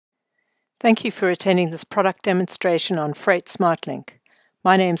Thank you for attending this product demonstration on Freight SmartLink.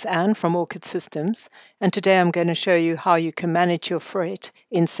 My name's Anne from Orchid Systems, and today I'm going to show you how you can manage your freight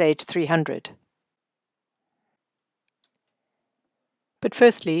in Sage 300. But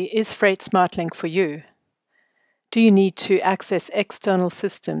firstly, is Freight SmartLink for you? Do you need to access external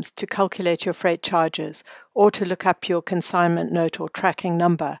systems to calculate your freight charges, or to look up your consignment note or tracking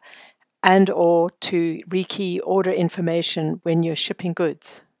number, and/or to rekey order information when you're shipping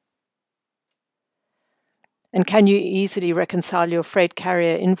goods? And can you easily reconcile your freight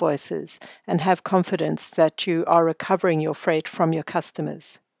carrier invoices and have confidence that you are recovering your freight from your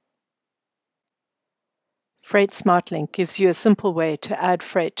customers? Freight SmartLink gives you a simple way to add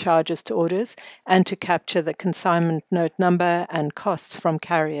freight charges to orders and to capture the consignment note number and costs from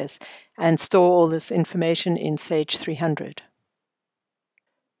carriers and store all this information in Sage 300.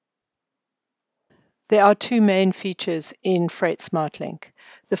 There are two main features in Freight SmartLink.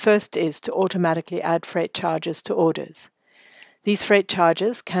 The first is to automatically add freight charges to orders. These freight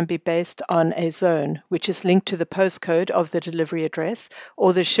charges can be based on a zone, which is linked to the postcode of the delivery address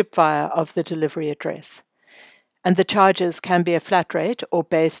or the ship via of the delivery address. And the charges can be a flat rate or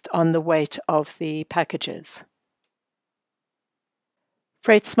based on the weight of the packages.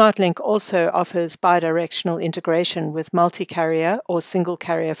 Freight SmartLink also offers bi-directional integration with multi-carrier or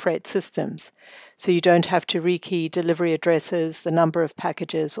single-carrier freight systems, so you don't have to rekey delivery addresses, the number of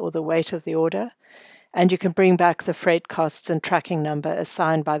packages, or the weight of the order, and you can bring back the freight costs and tracking number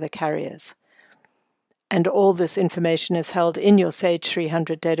assigned by the carriers. And all this information is held in your Sage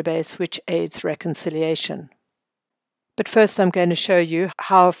 300 database, which aids reconciliation. But first I'm going to show you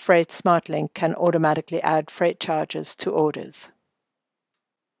how Freight SmartLink can automatically add freight charges to orders.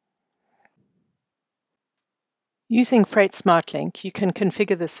 Using Freight SmartLink, you can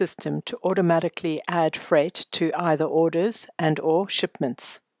configure the system to automatically add freight to either orders and/or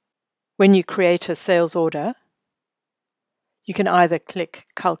shipments. When you create a sales order, you can either click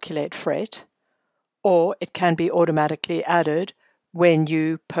Calculate Freight, or it can be automatically added when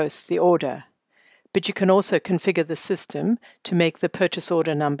you post the order. But you can also configure the system to make the purchase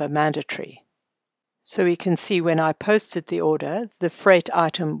order number mandatory. So we can see when I posted the order, the freight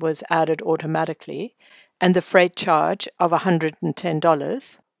item was added automatically, and the freight charge of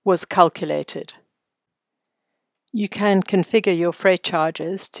 $110 was calculated. You can configure your freight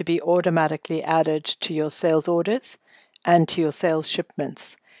charges to be automatically added to your sales orders and to your sales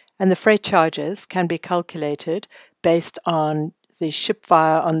shipments, and the freight charges can be calculated based on the ship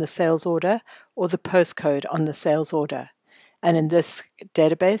via on the sales order or the postcode on the sales order. And in this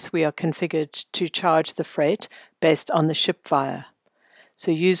database, we are configured to charge the freight based on the ship via. So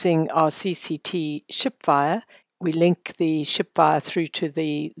using our CCT ship via, we link the ship via through to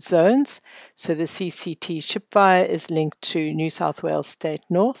the zones. So the CCT ship via is linked to New South Wales State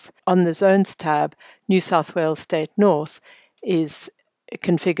North. On the Zones tab, New South Wales State North is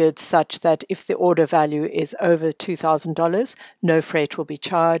configured such that if the order value is over $2,000, no freight will be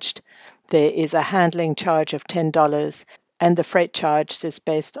charged. There is a handling charge of $10, and the freight charge is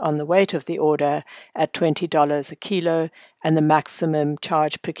based on the weight of the order at $20 a kilo, and the maximum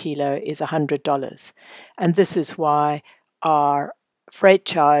charge per kilo is $100. And this is why our freight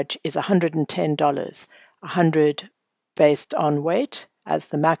charge is $110, $100 based on weight as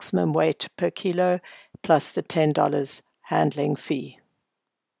the maximum weight per kilo, plus the $10 handling fee.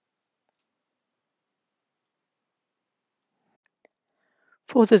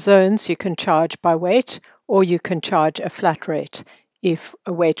 For the zones, you can charge by weight, or you can charge a flat rate if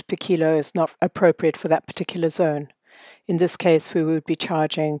a weight per kilo is not appropriate for that particular zone. In this case, we would be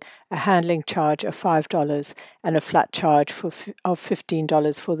charging a handling charge of $5 and a flat charge of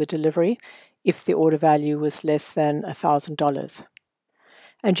 $15 for the delivery if the order value was less than $1,000.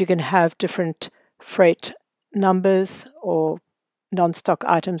 And you can have different freight numbers or non-stock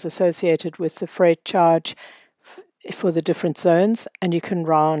items associated with the freight charge for the different zones, and you can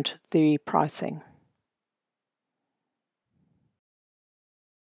round the pricing.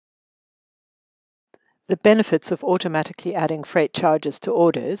 The benefits of automatically adding freight charges to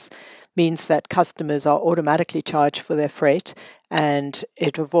orders means that customers are automatically charged for their freight, and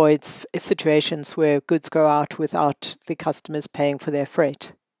it avoids situations where goods go out without the customers paying for their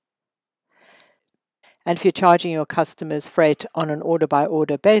freight. And if you're charging your customers freight on an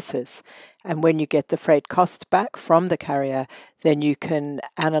order-by-order basis, and when you get the freight costs back from the carrier, then you can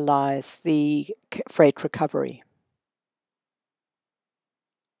analyze the freight recovery.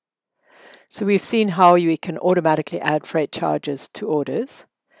 So we've seen how we can automatically add freight charges to orders.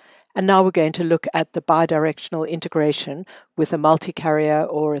 And now we're going to look at the bi-directional integration with a multi-carrier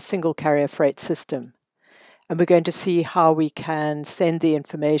or a single-carrier freight system. And we're going to see how we can send the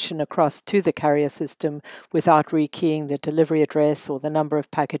information across to the carrier system without rekeying the delivery address or the number of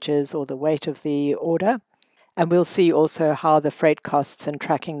packages or the weight of the order. And we'll see also how the freight costs and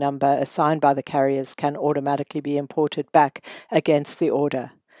tracking number assigned by the carriers can automatically be imported back against the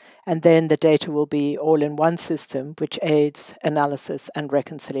order. And then the data will be all in one system, which aids analysis and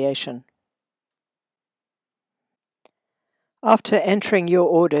reconciliation. After entering your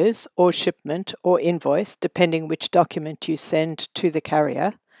orders or shipment or invoice, depending which document you send to the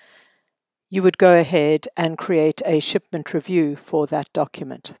carrier, you would go ahead and create a shipment review for that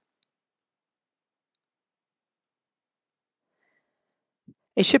document.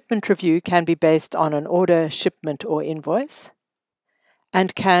 A shipment review can be based on an order, shipment, or invoice,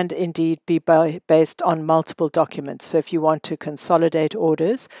 and can indeed be based on multiple documents. So if you want to consolidate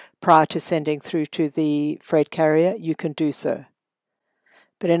orders prior to sending through to the freight carrier, you can do so.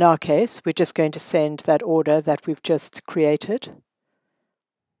 But in our case, we're just going to send that order that we've just created.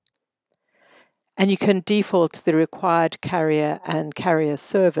 And you can default the required carrier and carrier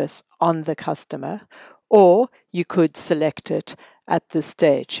service on the customer, or you could select it at this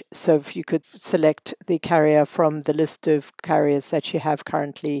stage. So if you could select the carrier from the list of carriers that you have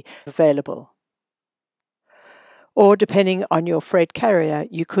currently available. Or depending on your freight carrier,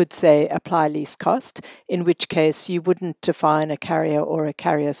 you could say apply least cost, in which case you wouldn't define a carrier or a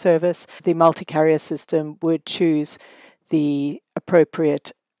carrier service. The multi-carrier system would choose the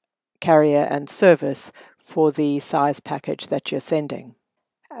appropriate carrier and service for the size package that you're sending.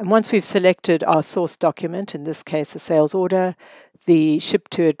 And once we've selected our source document, in this case a sales order, the ship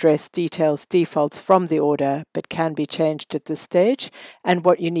to address details defaults from the order but can be changed at this stage. And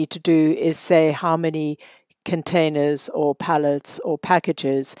what you need to do is say how many containers or pallets or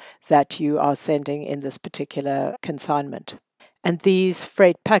packages that you are sending in this particular consignment. And these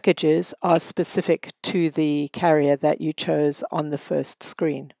freight packages are specific to the carrier that you chose on the first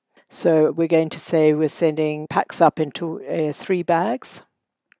screen. So we're going to say we're sending packs up into 3 bags,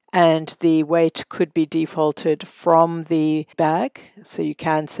 and the weight could be defaulted from the bag. So you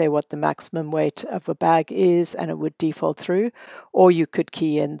can say what the maximum weight of a bag is, and it would default through, or you could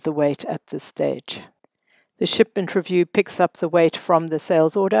key in the weight at this stage. The shipment review picks up the weight from the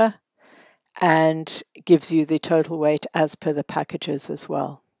sales order and gives you the total weight as per the packages as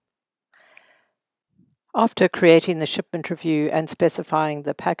well. After creating the shipment review and specifying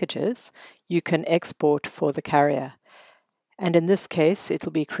the packages, you can export for the carrier. And in this case,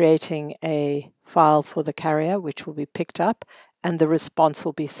 it'll be creating a file for the carrier, which will be picked up, and the response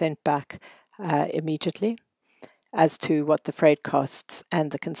will be sent back immediately as to what the freight costs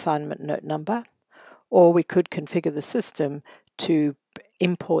and the consignment note number. Or we could configure the system to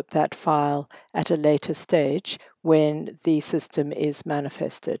import that file at a later stage when the system is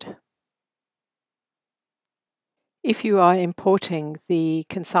manifested. If you are importing the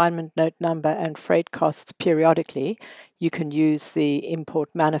consignment note number and freight costs periodically, you can use the import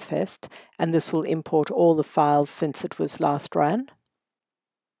manifest, and this will import all the files since it was last ran.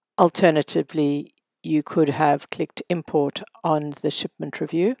 Alternatively, you could have clicked import on the shipment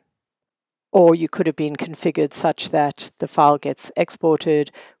review, or you could have been configured such that the file gets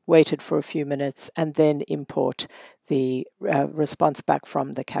exported, waited for a few minutes, and then import the response back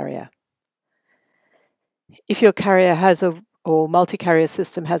from the carrier. If your carrier has or multi-carrier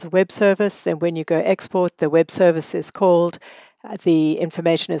system has a web service, then when you go export, the web service is called, the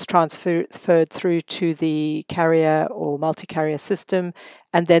information is transferred through to the carrier or multi-carrier system,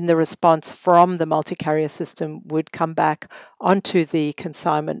 and then the response from the multi-carrier system would come back onto the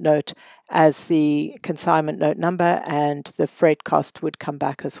consignment note as the consignment note number, and the freight cost would come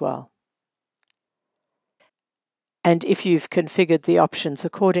back as well. And if you've configured the options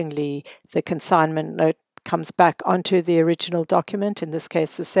accordingly, the consignment note comes back onto the original document, in this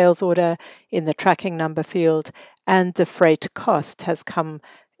case the sales order, in the tracking number field, and the freight cost has come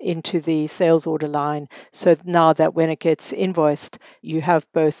into the sales order line. So now that when it gets invoiced, you have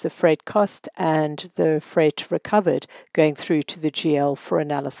both the freight cost and the freight recovered going through to the GL for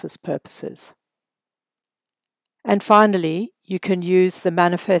analysis purposes. And finally, you can use the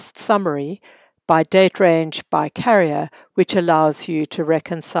manifest summary by date range by carrier, which allows you to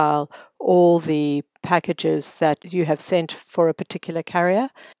reconcile all the packages that you have sent for a particular carrier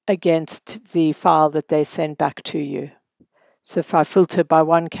against the file that they send back to you. So if I filter by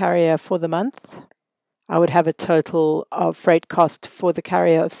one carrier for the month, I would have a total of freight cost for the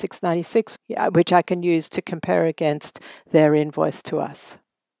carrier of $6.96, which I can use to compare against their invoice to us.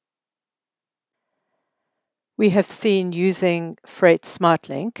 We have seen using Freight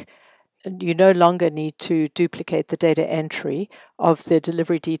SmartLink you no longer need to duplicate the data entry of the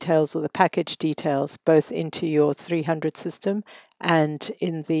delivery details or the package details both into your 300 system and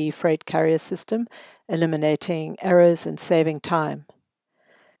in the freight carrier system, eliminating errors and saving time.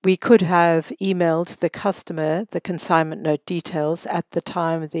 We could have emailed the customer the consignment note details at the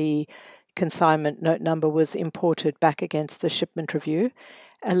time the consignment note number was imported back against the shipment review,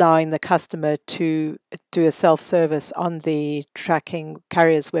 allowing the customer to do a self-service on the tracking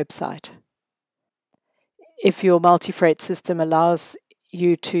carrier's website. If your multi-freight system allows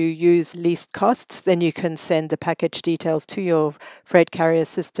you to use least costs, then you can send the package details to your freight carrier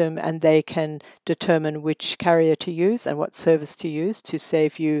system and they can determine which carrier to use and what service to use to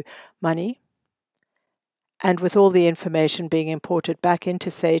save you money. And with all the information being imported back into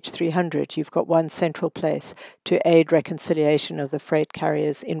Sage 300, you've got one central place to aid reconciliation of the freight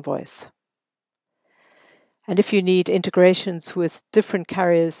carrier's invoice. And if you need integrations with different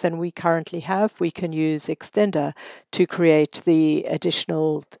carriers than we currently have, we can use Extender to create the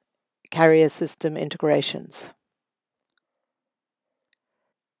additional carrier system integrations.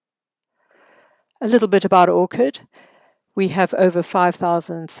 A little bit about Orchid. We have over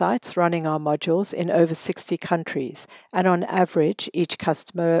 5,000 sites running our modules in over 60 countries, and on average, each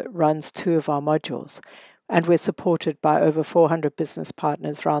customer runs 2 of our modules, and we're supported by over 400 business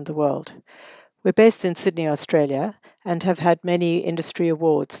partners around the world. We're based in Sydney, Australia, and have had many industry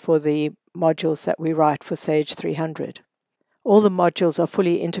awards for the modules that we write for Sage 300. All the modules are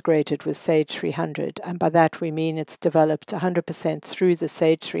fully integrated with Sage 300, and by that we mean it's developed 100% through the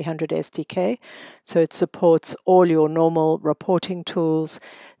Sage 300 SDK, so it supports all your normal reporting tools,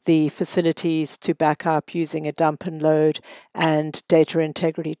 the facilities to back up using a dump and load, and data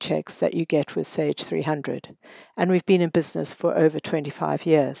integrity checks that you get with Sage 300. And we've been in business for over 25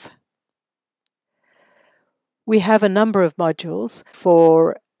 years. We have a number of modules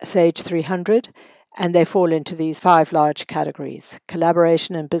for Sage 300, and they fall into these 5 large categories: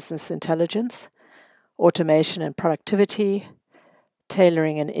 collaboration and business intelligence, automation and productivity,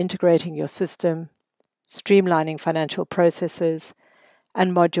 tailoring and integrating your system, streamlining financial processes,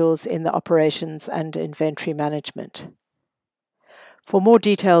 and modules in the operations and inventory management. For more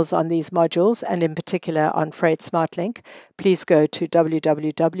details on these modules, and in particular on Freight SmartLink, please go to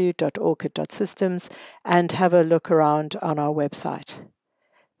www.orchid.systems and have a look around on our website.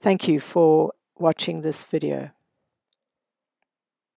 Thank you for watching this video.